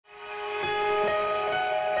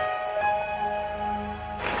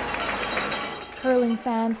Curling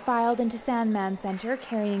fans filed into Sandman Centre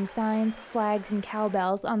carrying signs, flags and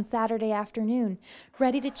cowbells on Saturday afternoon,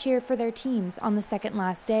 ready to cheer for their teams on the second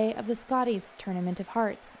last day of the Scotties Tournament of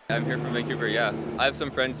Hearts. I'm here from Vancouver, yeah. I have some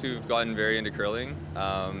friends who've gotten very into curling,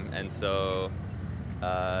 and so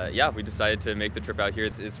we decided to make the trip out here.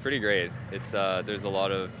 It's pretty great. There's a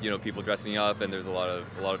lot of people dressing up, and there's a lot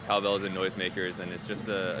of cowbells and noisemakers, and it's just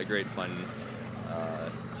a great fun,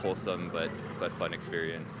 wholesome but fun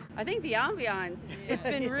experience. I think the ambiance, it's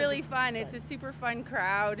been really fun. It's a super fun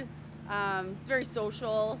crowd. It's very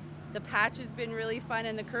social. The patch has been really fun,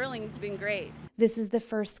 and the curling's been great. This is the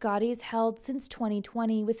first Scotties held since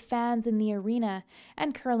 2020 with fans in the arena,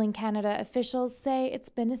 and Curling Canada officials say it's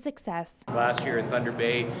been a success. Last year in Thunder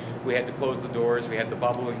Bay, we had to close the doors. We had the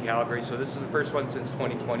bubble in Calgary, so this is the first one since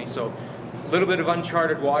 2020. So a little bit of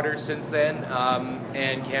uncharted waters since then,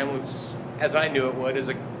 and Kamloops, as I knew it would, as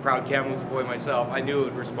a proud Kamloops boy myself, I knew it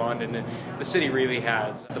would respond, and the city really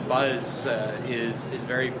has. The buzz is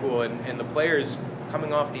very cool, and the players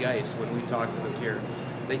coming off the ice, when we talk to them here,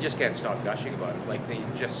 they just can't stop gushing about it. Like, they're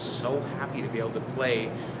just so happy to be able to play,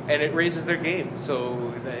 and it raises their game,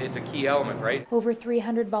 so it's a key element, right? Over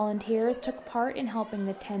 300 volunteers took part in helping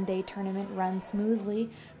the 10-day tournament run smoothly,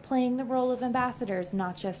 playing the role of ambassadors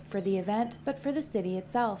not just for the event, but for the city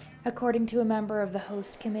itself. According to a member of the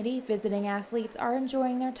host committee, visiting athletes are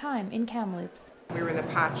enjoying their time in Kamloops. We were in the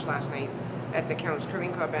patch last night at the Kamloops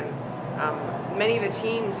Curling Club, and many of the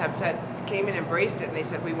teams came and embraced it, and they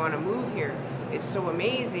said, we want to move here. It's so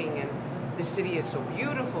amazing, and the city is so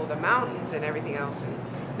beautiful, the mountains and everything else,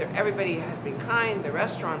 and everybody has been kind, the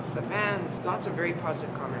restaurants, the fans, lots of very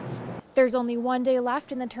positive comments. There's only one day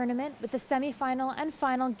left in the tournament, with the semi-final and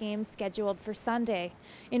final games scheduled for Sunday.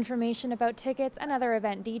 Information about tickets and other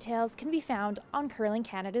event details can be found on Curling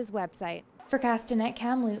Canada's website. For Castanet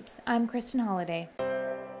Kamloops, I'm Kristen Holiday.